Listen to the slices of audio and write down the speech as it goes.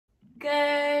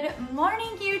Good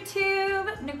morning,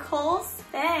 YouTube. Nicole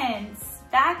Spence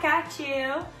back at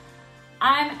you.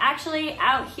 I'm actually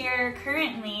out here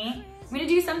currently. I'm gonna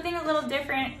do something a little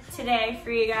different today for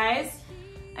you guys.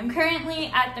 I'm currently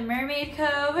at the Mermaid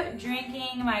Cove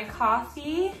drinking my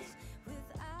coffee.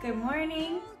 Good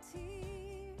morning.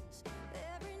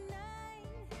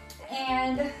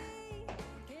 And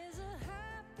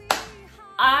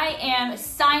I am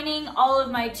signing all of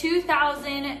my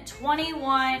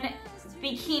 2021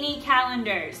 bikini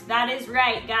calendars. That is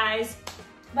right, guys.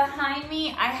 Behind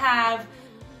me, I have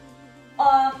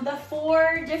the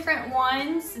 4 different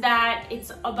ones that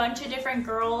it's a bunch of different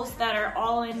girls that are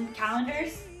all in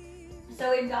calendars.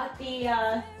 So we've got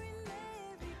the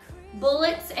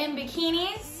bullets and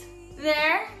bikinis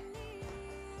there.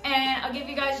 And I'll give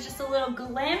you guys just a little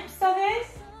glimpse of it.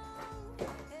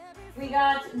 We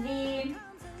got the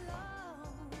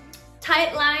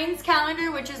Tight Lines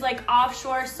calendar, which is like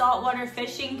offshore saltwater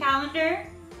fishing calendar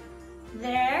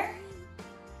there.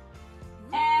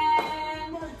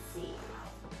 And let's see,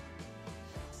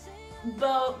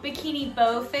 bikini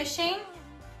bow fishing.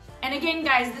 And again,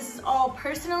 guys, this is all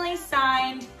personally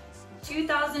signed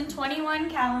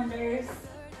 2021 calendars.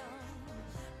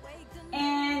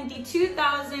 And the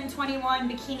 2021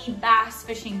 bikini bass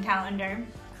fishing calendar.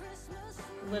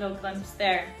 Little glimpse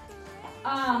there.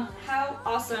 How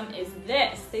awesome is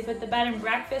this? They put the bed and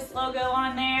breakfast logo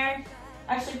on there.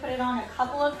 Actually put it on a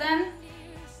couple of them.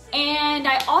 And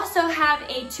I also have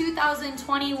a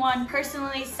 2021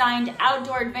 personally signed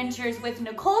Outdoor Adventures with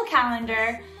Nicole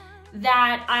calendar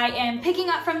that I am picking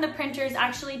up from the printers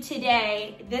actually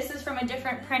today. This is from a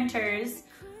different printers.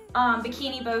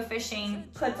 Bikini Bow Fishing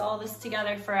puts all this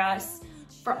together for us,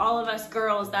 for all of us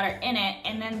girls that are in it.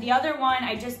 And then the other one,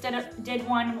 I just did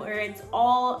one where it's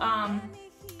all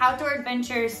outdoor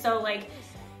adventures. So like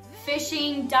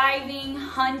fishing, diving,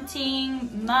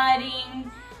 hunting,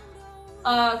 mudding,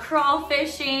 crawl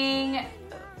fishing,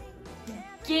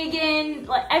 gigging,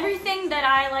 like everything that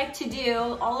I like to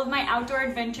do, all of my outdoor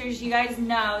adventures, you guys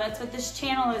know, that's what this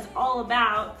channel is all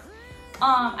about.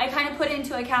 I kind of put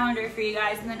into a calendar for you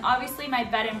guys. And then obviously my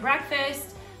bed and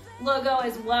breakfast logo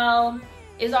as well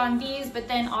is on these, but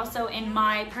then also in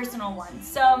my personal ones.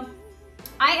 So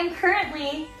I am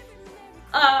currently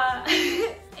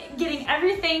getting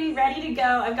everything ready to go.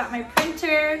 I've got my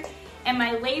printer and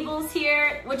my labels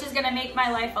here, which is gonna make my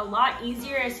life a lot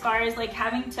easier as far as like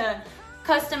having to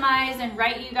customize and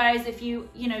write you guys if you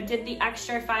did the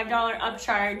extra $5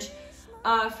 upcharge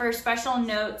for special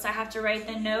notes. I have to write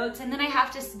the notes and then I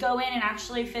have to go in and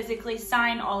actually physically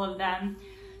sign all of them.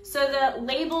 So the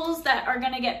labels that are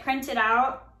gonna get printed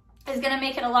out is gonna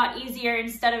make it a lot easier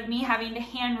instead of me having to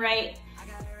handwrite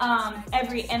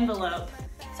every envelope.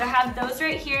 So I have those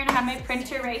right here and I have my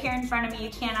printer right here in front of me.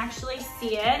 You can't actually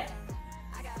see it.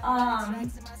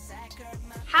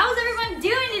 How's everyone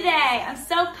doing today? I'm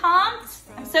so pumped.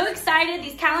 I'm so excited.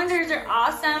 These calendars are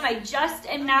awesome. I just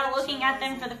am now looking at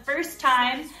them for the first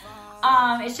time.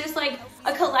 It's just like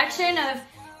a collection of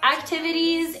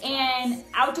activities and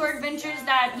outdoor adventures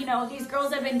that these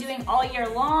girls have been doing all year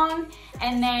long,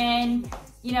 and then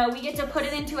we get to put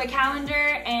it into a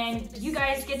calendar and you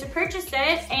guys get to purchase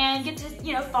it and get to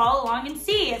follow along and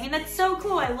see. I mean, that's so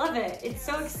cool. I love it. It's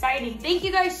so exciting. Thank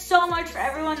you guys so much for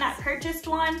everyone that purchased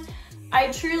one.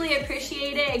 I truly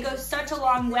appreciate it. It goes such a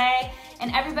long way.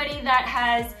 And everybody that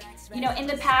has in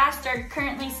the past or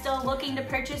currently still looking to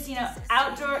purchase a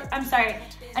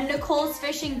Nicole's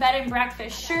Fishing bed and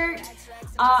breakfast shirt.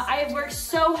 I have worked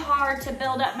so hard to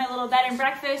build up my little bed and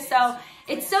breakfast, so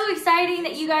it's so exciting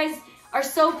that you guys are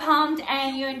so pumped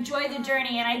and you enjoy the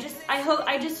journey. And I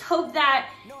just hope that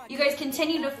you guys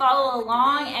continue to follow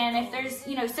along. And if there's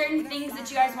certain things that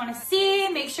you guys want to see,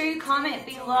 make sure you comment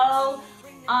below.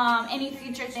 Any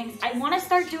future things. I want to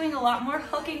start doing a lot more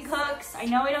hook and cooks. I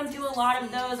know I don't do a lot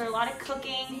of those or a lot of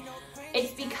cooking.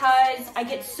 It's because I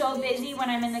get so busy when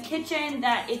I'm in the kitchen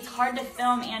that it's hard to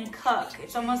film and cook.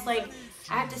 It's almost like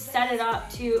I have to set it up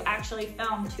to actually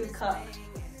film to cook.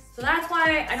 So that's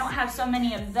why I don't have so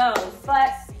many of those.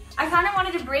 But I kind of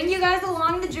wanted to bring you guys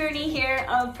along the journey here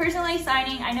of personally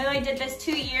signing. I know I did this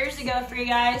 2 years ago for you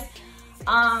guys.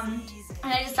 And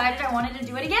I decided I wanted to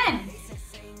do it again.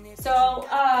 So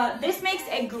this makes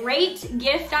a great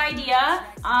gift idea.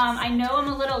 I know I'm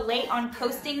a little late on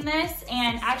posting this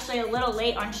and actually a little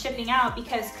late on shipping out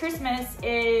because Christmas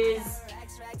is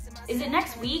it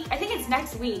next week? I think it's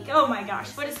next week. Oh my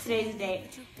gosh, what is today's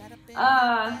date?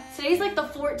 Today's like the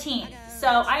 14th. So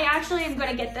I actually am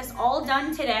gonna get this all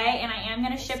done today and I am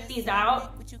gonna ship these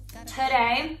out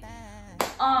today.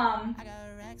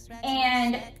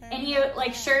 And any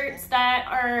like shirts that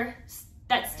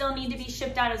that still need to be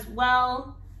shipped out as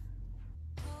well.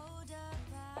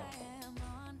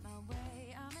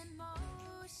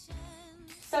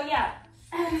 So yeah,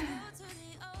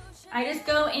 I just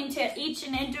go into each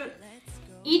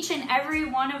and every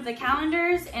one of the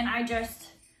calendars, and I just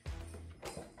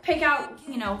pick out,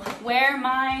 you know, where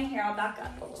my, here, I'll back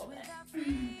up a little bit.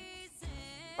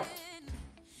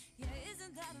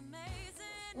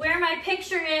 Where my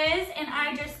picture is, and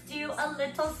I just do a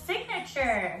little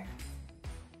signature.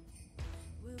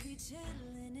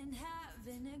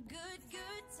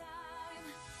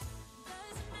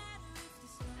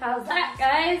 How's that,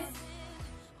 guys?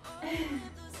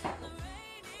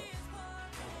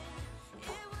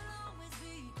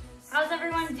 How's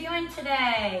everyone doing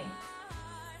today?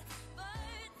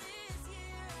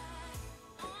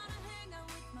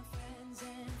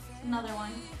 Another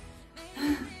one.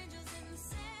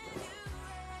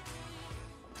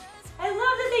 I love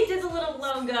that they did the little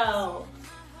logo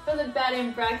for the bed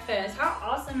and breakfast. How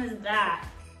awesome is that?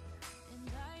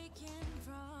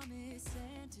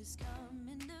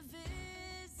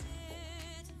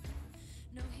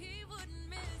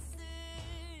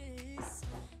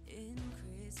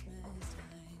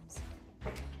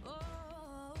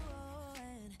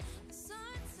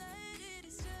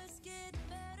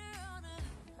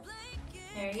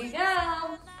 There you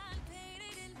go.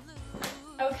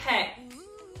 Okay.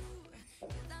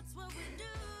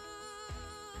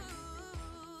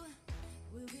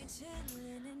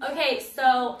 Okay,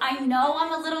 so I know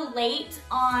I'm a little late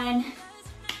on,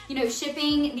 you know,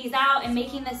 shipping these out and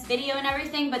making this video and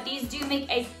everything, but these do make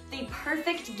the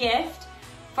perfect gift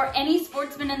for any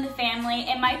sportsman in the family.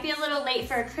 It might be a little late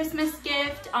for a Christmas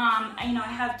gift. You know,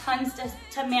 I have tons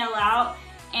to mail out,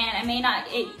 and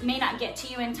it may not get to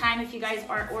you in time if you guys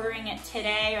are ordering it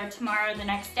today or tomorrow or the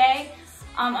next day.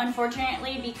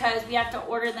 Unfortunately, because we have to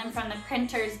order them from the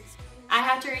printers, I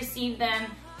have to receive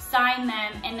them, sign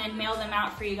them, and then mail them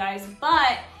out for you guys.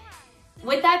 But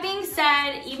with that being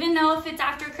said, even though if it's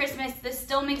after Christmas, this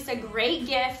still makes a great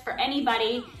gift for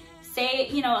anybody. Say,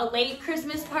 you know, a late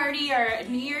Christmas party or a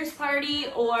New Year's party,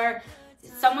 or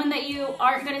someone that you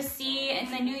aren't gonna see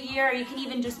in the new year, or you can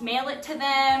even just mail it to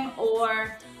them,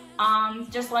 or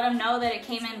just let them know that it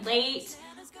came in late.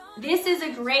 This is a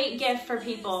great gift for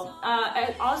people.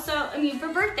 Also, I mean, for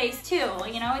birthdays too.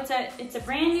 You know, it's a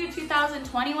brand new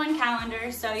 2021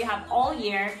 calendar, so you have all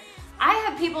year. I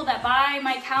have people that buy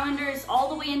my calendars all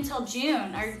the way until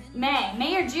June or May.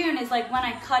 May or June is like when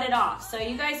I cut it off. So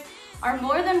you guys are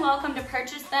more than welcome to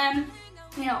purchase them,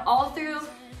 you know, all through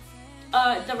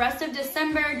the rest of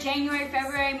December, January,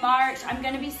 February, March. I'm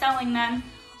gonna be selling them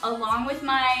along with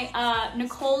my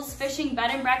Nicole's Fishing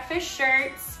Bed and Breakfast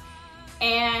shirts.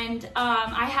 And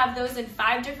I have those in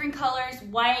 5 different colors: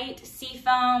 white,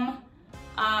 seafoam,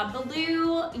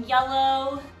 blue,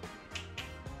 yellow,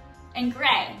 and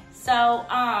gray. So,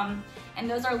 and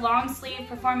those are long sleeve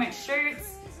performance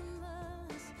shirts.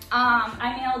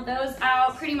 I mailed those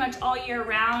out pretty much all year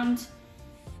round.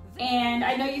 And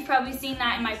I know you've probably seen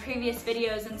that in my previous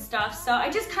videos and stuff. So I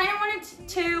just kind of wanted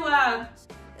to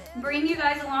bring you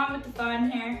guys along with the fun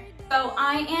here. So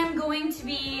I am going to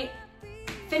be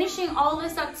finishing all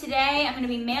this up today. I'm going to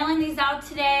be mailing these out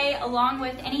today, along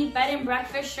with any bed and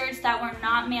breakfast shirts that were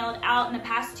not mailed out in the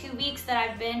past 2 weeks that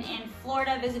I've been in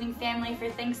Florida visiting family for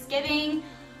Thanksgiving.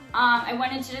 I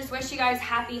wanted to just wish you guys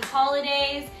happy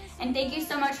holidays, and thank you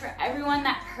so much for everyone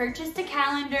that purchased a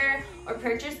calendar or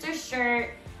purchased a shirt.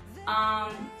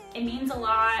 It means a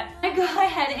lot. I'm gonna go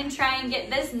ahead and try and get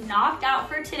this knocked out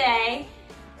for today.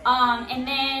 And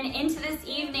then into this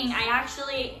evening, I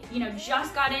actually, you know,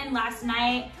 just got in last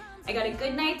night. I got a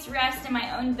good night's rest in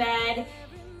my own bed.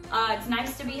 It's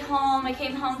nice to be home. I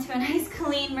came home to a nice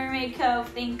clean Mermaid Cove.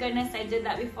 Thank goodness I did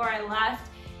that before I left.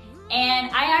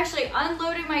 And I actually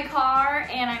unloaded my car,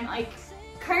 and I'm like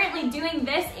currently doing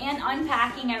this and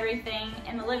unpacking everything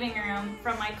in the living room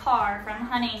from my car from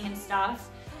hunting and stuff.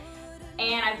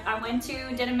 And I went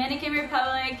to Dominican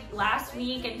Republic last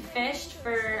week and fished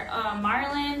for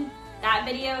marlin. That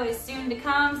video is soon to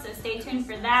come, so stay tuned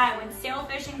for that. I went sail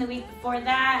fishing the week before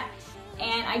that.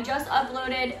 And I just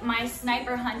uploaded my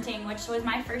sniper hunting, which was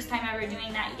my first time ever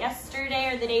doing that,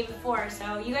 yesterday or the day before.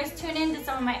 So you guys tune in to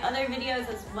some of my other videos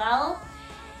as well.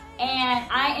 And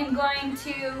I am going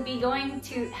to be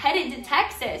headed to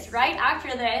Texas right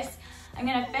after this. I'm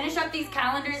gonna finish up these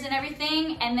calendars and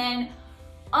everything, and then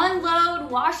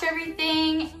unload, wash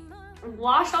everything,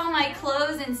 wash all my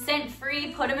clothes and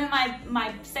scent-free, put them in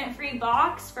my scent-free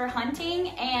box for hunting,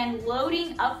 and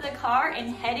loading up the car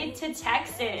and headed to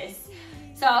Texas.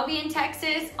 So I'll be in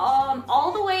Texas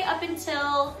all the way up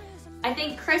until, I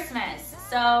think, Christmas.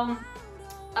 So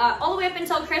all the way up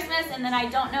until Christmas, and then I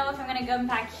don't know if I'm gonna go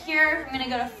back here. I'm gonna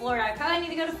go to Florida. I probably need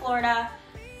to go to Florida.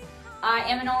 I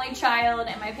am an only child,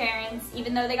 and my parents,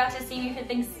 even though they got to see me for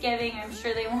Thanksgiving, I'm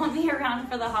sure they won't be around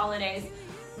for the holidays.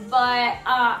 But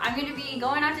I'm gonna be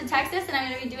going out to Texas, and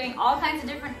I'm gonna be doing all kinds of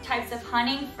different types of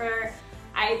hunting for,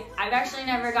 I've actually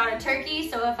never got a turkey,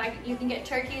 so if you can get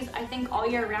turkeys, I think all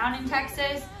year round in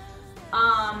Texas.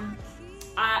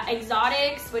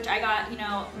 Exotics, which I got, you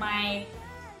know, my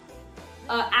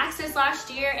access last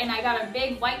year, and I got a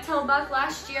big whitetail buck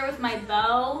last year with my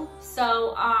bow.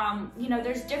 So, you know,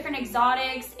 there's different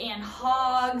exotics and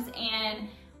hogs and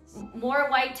more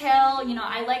whitetail. You know,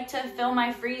 I like to fill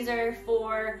my freezer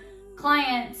for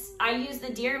clients. I use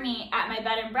the deer meat at my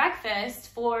bed and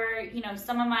breakfast for, you know,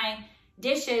 some of my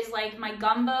dishes, like my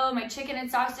gumbo, my chicken and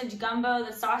sausage gumbo.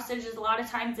 The sausage is, a lot of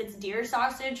times it's deer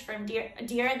sausage from deer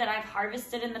that I've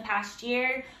harvested in the past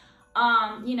year.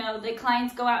 You know, the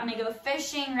clients go out and they go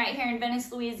fishing right here in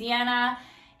Venice, Louisiana,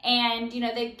 and, you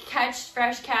know, they catch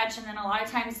fresh catch, and then a lot of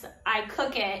times I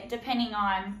cook it depending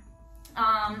on,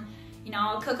 you know,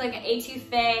 I'll cook like an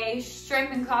etouffee,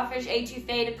 shrimp and crawfish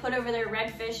etouffee to put over their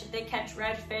redfish if they catch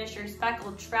redfish or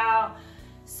speckled trout.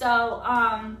 So,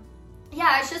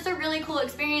 yeah, it's just a really cool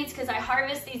experience because I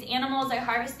harvest these animals, I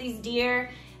harvest these deer,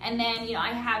 and then, you know, I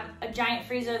have a giant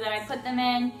freezer that I put them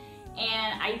in,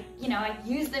 and I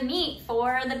use the meat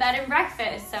for the bed and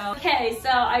breakfast. So, okay, so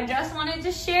I just wanted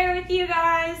to share with you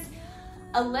guys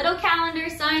a little calendar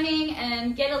signing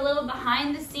and get a little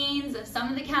behind the scenes of some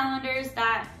of the calendars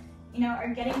that, you know,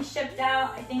 are getting shipped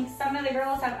out. I think some of the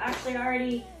girls have actually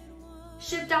already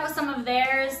shipped out some of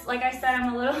theirs. Like I said,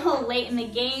 I'm a little late in the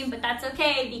game, but that's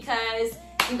okay because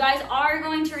you guys are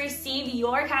going to receive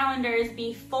your calendars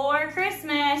before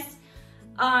Christmas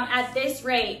at this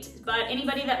rate. But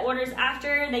anybody that orders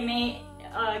after, they may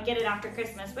get it after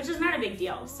Christmas, which is not a big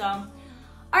deal. So, all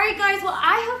right guys, well,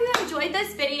 I hope you enjoyed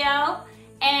this video,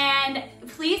 and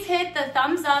please hit the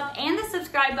thumbs up and the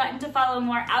subscribe button to follow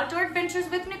more outdoor adventures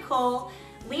with Nicole.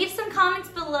 Leave some comments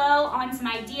below on some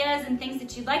ideas and things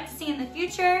that you'd like to see in the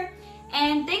future.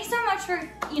 And thanks so much for,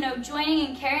 you know, joining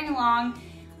and carrying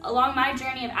along my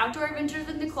journey of outdoor adventures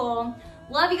with Nicole.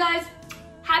 Love you guys.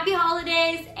 Happy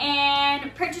holidays,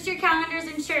 and purchase your calendars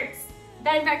and shirts,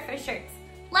 bed and breakfast shirts.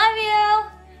 Love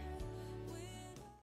you.